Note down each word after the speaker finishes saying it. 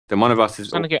Then one of us is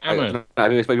trying to get ammo. No,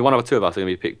 maybe one of the two of us are gonna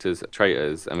be picked as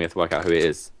traitors, and we have to work out who it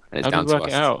is, and it's How down do you to work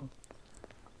us. it out?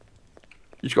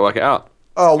 You just gotta work it out.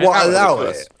 Oh, what? How- Allow How-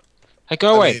 it. Hey,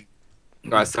 go away.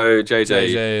 Right, so JJ,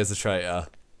 JJ is a traitor.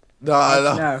 No.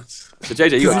 No. so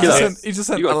JJ, you He got to just kill said, us. he just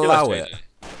said You gotta kill us, allow JJ. it.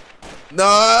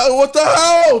 No, what the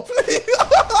hell? Please.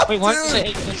 Wait, why Dude. is it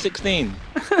 8 and 16?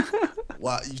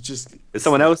 What? You just. It's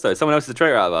someone else though. Someone else is the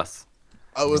traitor out of us.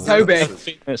 I was Toby.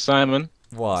 innocent. It's Simon.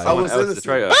 Why? I was Someone else is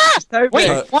the innocent. traitor. It's Toby.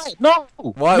 Wait, what? No!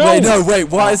 Why? No! Wait, no, wait.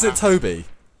 Why is it Toby?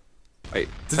 Wait,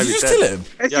 Did Toby you just said- kill him?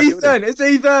 It's Yeah, I killed Ethan. It's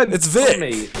Ethan. It's Not Vic.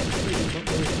 me.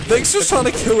 Vic's just trying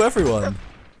to kill everyone.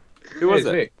 Who was It's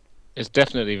it? Vic. It's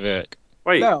definitely Vic.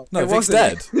 Wait, No, No, it Vic's wasn't.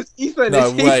 dead. It's Ethan. No,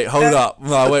 it's wait, Ethan. hold up.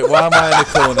 No, wait, why am I in the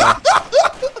corner?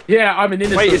 Yeah, I'm an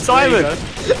innocent. wait, it's There you Simon. go.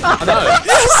 I know.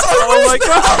 Oh my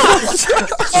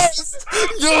god!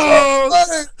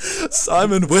 Yes!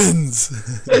 Simon wins.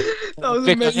 That was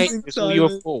Vic, I hate amazing, you. It's all your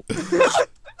Simon. fault.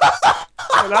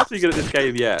 I'm actually good at this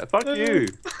game yet. Fuck you.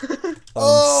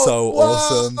 I'm so wow.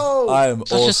 awesome. I am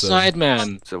Such a awesome. side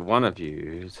man. So one of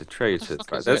you is a traitor.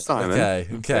 fuck Right, is there's it? Simon.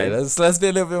 Okay, let's be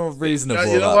a little bit more reasonable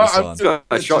You know about what? this I'm one. Got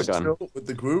a just shotgun. chill with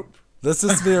the group. Let's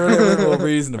just be a little bit more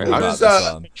reasonable Wait, about just,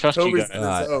 this one. Trust you Toby's guys. in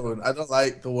Alright. his own. I don't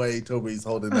like the way Toby's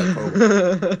holding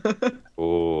that phone.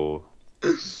 Oh,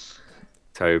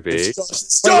 Toby.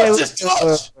 It's Josh! It's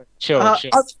Josh! Chill, Uh,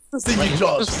 chill. I'm listening to you,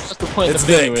 Josh. What's the point It's of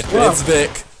being Vic. with It's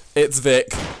Vic. It's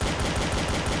Vic.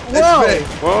 Whoa. Vic.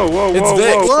 Whoa, whoa, whoa, It's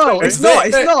Vic. Whoa, Okay. it's not,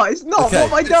 Vic. it's not, it's not. Okay. What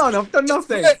have I done? I've done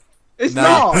nothing. It's No,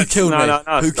 not. who killed No, me? no,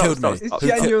 no, Who stop, killed stop, me? stop.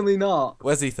 It's Who ki- genuinely not.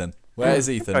 Where's Ethan? Where is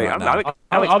Ethan Wait, right I'm- now?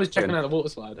 I'm- I was checking out the water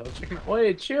slide. I was checking out.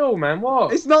 Wait, chill, man.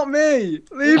 What? It's not me.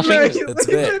 Leave I me. think it's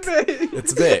Leave Vic. me.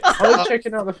 It's Vic. I was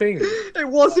checking out the thing. It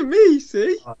wasn't me.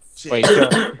 See? Shit. Wait,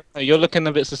 Josh, you're looking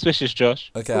a bit suspicious,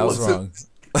 Josh. Okay, I was Was it- wrong.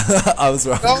 I was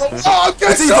wrong. Oh, okay,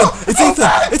 It's Ethan! It's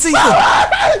Ethan! It's Ethan!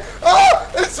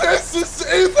 Oh, it's Ethan!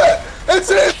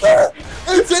 It's Ethan!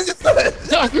 It's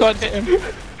Ethan! I can't hit him.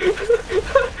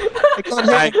 I can't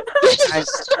hit him.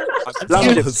 Love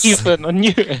You- was- Ethan, I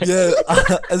knew it.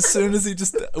 Yeah, as soon as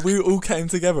we all came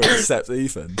together except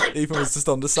Ethan. Ethan was just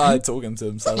on the side talking to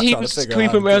himself, He trying was to figure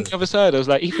creeping out. around the other side. I was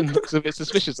like, Ethan looks a bit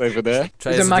suspicious over there.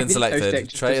 Traitors have been Magneto stick, selected.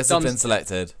 just Traitors have been dumb-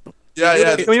 selected.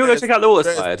 Yeah. Can we all go check out the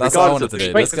water slide? That's what I regardless wanted of to the-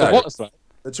 do. Wait, Let's there's a go. water slide.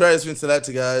 The trailer's been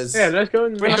selected, guys. Yeah, let's go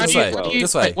and. Wait, how This do you, way, how do you,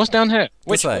 this way. wait, what's down here? This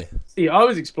Which way. See, I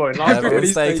was exploring. Like, Everyone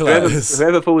stay Whoever, close.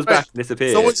 whoever falls back and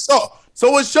disappears.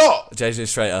 Someone shot!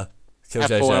 JJ's traitor. Kill Have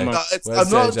full ammo. JJ. No, Where's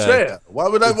I'm not a JJ? traitor. Why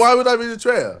would I be the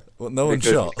traitor? Well, no one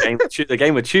Because shot. the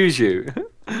game would choose you.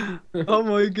 Oh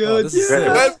my god. this is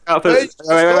yeah. sick.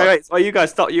 Wait. Oh, you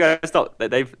guys stop. You guys stop.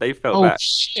 They fell Oh back.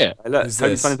 shit! Hey, look, Who's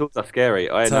Toby's this? trying to talk stuff scary.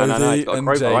 Oh, no, he's Toby got a and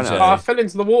crowbar right JJ. Oh, now. I fell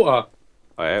into the water.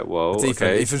 Alright, whoa, It's Ethan.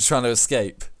 okay. Ethan's trying to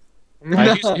escape.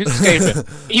 Right, who's escaping?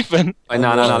 Ethan. Wait, no.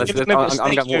 Oh, I'm no.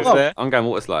 going Over there. I'm going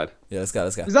water slide. Yeah, let's go.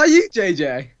 Is that you,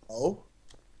 JJ? Oh?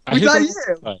 Was that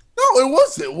you? No, it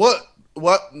wasn't. What?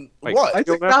 Wait, What? I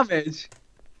took damage.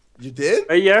 You did?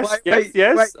 Hey, yes, Wait,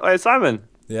 yes. wait. Oh, Simon,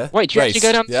 Yeah. Wait, do you Race. actually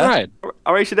go down the Yeah? side?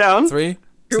 I'll race you down. 3,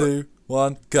 2,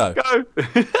 1, go. Go.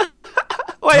 Wait,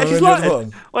 No, actually we're in the other sliding.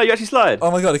 one. Wait, you actually slide?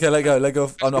 Oh my god, okay, let go. I'm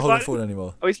not holding sliding? forward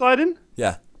anymore. Are we sliding?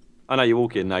 Yeah. Oh no, you're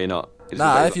walking. No, you're not. You're just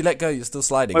Nah, going if you let go, you're still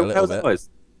sliding Wait, a what the little hell's that bit. noise?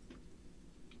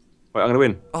 Wait, I'm gonna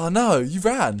win. Oh no, you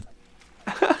ran.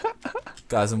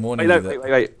 Guys, I'm warning Wait, you no,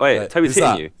 that. wait. Toby's who's hitting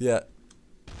that? you. Yeah.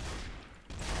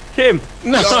 Hit him.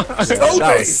 No. That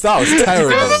was terrible.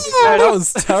 That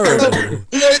was terrible.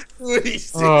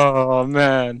 Oh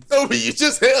man. Toby, you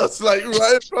just hit us like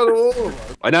right in front of all of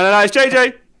us. Wait, no, it's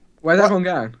JJ. Where's everyone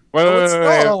going? Wait, No, it's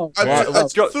not. Oh, I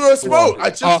just threw a smoke. I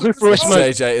just Oh, who threw a It's smoke?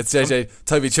 JJ. It's JJ.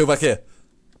 Toby, chill back here.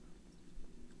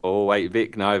 Oh wait,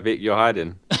 Vic. No, Vic, you're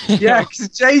hiding. yeah, because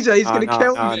JJ's gonna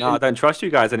kill me. No, I don't trust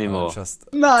you guys I don't anymore. trust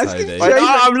No, it's Toby. because Wait, no,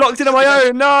 JJ. I'm locked in on my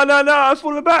own. No, I'm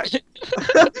falling back.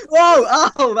 Whoa!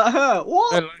 Ow! That hurt.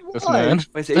 What? I don't like this Why? man.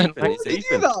 Wait, it's Ethan. Why Why It's did you do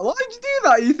Ethan. that? Why did you do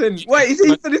that, Ethan? Wait, it's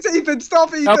Ethan. It's Ethan. Stop,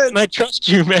 How Ethan. can I trust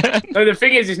you, man? No, the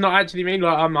thing is, it's not actually me.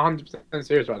 Like, I'm 100%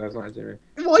 serious right now. It's not actually me.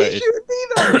 Why are you shooting me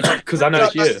then? Because I know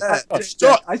it's you. It's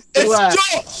Josh. I swear. It's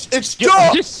Josh. It's Yeah,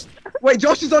 Josh. this- Wait,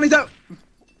 Josh is on his own.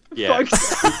 Yeah.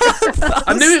 Fuck.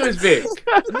 I knew it was Vic.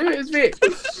 I knew it was Vic.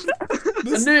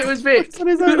 I knew it was Vic.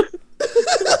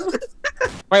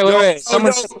 Wait. Someone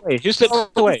no. slipped away. Who slipped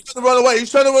away? He's trying to run away.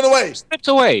 He's trying to run away. Slipped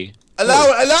away. Allow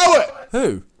it.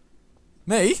 Who?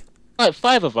 Me? Like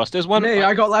 5 of us. There's one. Me,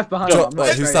 I got left behind. Jo- I'm not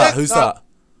wait, who's straight. that? Who's that?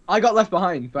 I got left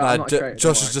behind, but I'm not straight.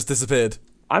 Josh has just disappeared.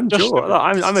 I'm Just- George. Look,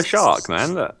 I'm a shark,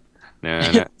 man. Look. No.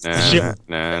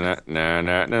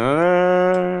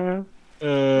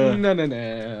 Uh, No.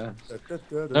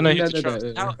 no, you have to trust.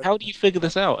 How do you figure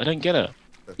this out? I don't get it.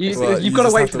 You've Well, got you to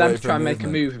just wait have for to them wait to for try a and make a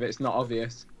movement. move if it's not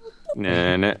obvious.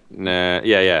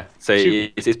 Yeah. So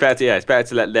it's better to it's better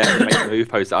to let them make the move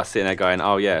opposed to us sitting there going,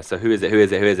 oh yeah, so who is it?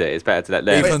 It's better to let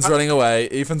them. Ethan's running away.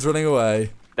 Ethan's running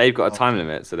away. They've got a time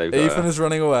limit, so they've got. Ethan is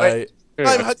running away.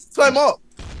 Climb up.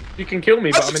 You can kill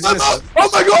me, but I'm an Climb up. innocent. Oh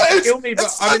my god, Kill me, but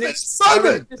it's I'm Simon. an It's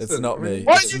Simon. It's not me.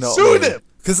 Why are It's you not shooting me. him?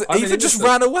 Because I'm an Ethan just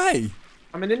innocent. ran away.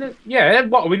 I'm an innocent. Yeah,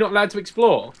 what? Are we not allowed to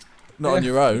explore? Not on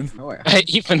your own. Oh, yeah. Hey,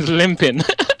 Ethan's limping.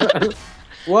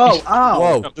 Whoa!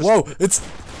 Ow! Whoa! It's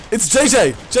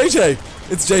JJ.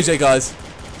 JJ. It's JJ, guys.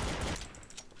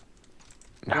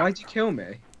 Why'd you kill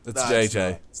me? It's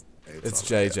JJ. It's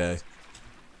JJ.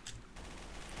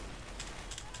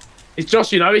 It's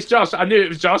Josh, you know. It's Josh. I knew it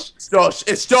was Josh.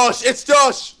 It's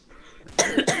Josh.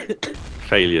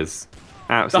 Failures.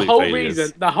 The Absolute whole failures.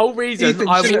 reason. The whole reason Ethan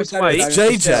I should've walked said away. it, It's though.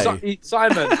 JJ.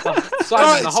 Simon. No,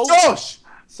 Simon. The it's whole. Josh.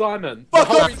 Simon. The Fuck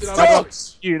whole off, reason it's I walked.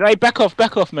 Josh. You, they back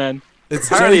off, man. It's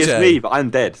Apparently it's me, JJ. but I'm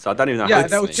dead, so I don't even know Yeah, how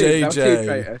that was it's me. two. That was two JJ.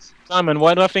 traitors. Simon,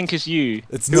 why do I think it's you?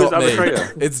 It's Who was not the me. other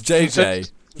traitor? It's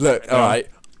JJ. Look, all right.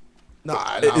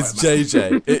 Nah, It's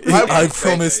JJ. I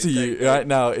promise to you right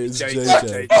now, it's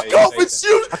JJ. Fuck off, it's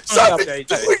you. Something's JJ.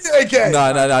 doing it again.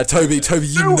 No, Toby,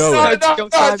 you know No,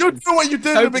 it. you do what you did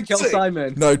in the Toby kill beginning.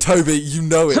 Simon. No, Toby, you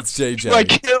know it's JJ.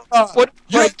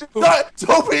 What?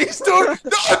 Toby, he's doing.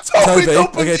 No, Toby, Toby, don't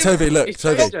okay, believe- Toby, look, It's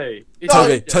Toby, JJ. It's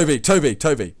JJ.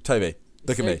 Toby,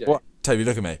 look at me. JJ. What? Toby,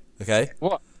 look at me, okay?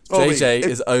 What? Toby, JJ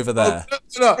is over there.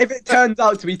 No, If it turns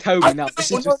out to be Toby now, this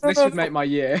No, would make my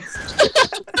year.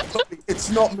 Toby, it's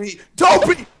not me.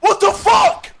 Toby, what the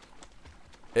fuck?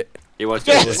 It was It was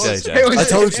JJ. It was JJ. I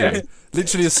told JJ. you.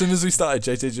 Literally, as soon as we started,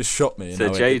 JJ just shot me. And So I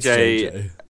went, it's JJ JJ.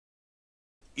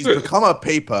 He's become a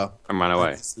paper And ran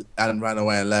away. and ran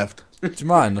away and left. Do you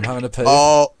mind? I'm having a poo.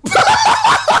 Oh.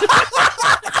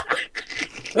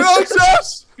 No,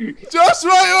 Josh! Josh,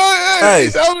 right. Hey.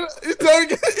 He's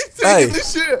taking Hey.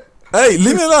 this shit. Hey,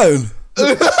 leave me alone.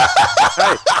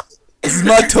 This is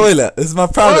my toilet. This is my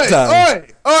private time.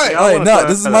 Alright. Hey, no,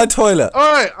 this is my toilet.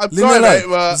 Alright, I'm Leave me sorry, alone.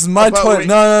 mate. This is my toilet.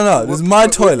 No. This is my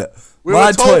toilet. we My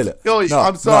were told to toilet. kill you. No,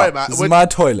 I'm sorry, no, man. This is my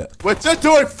toilet. We're just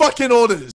doing fucking orders.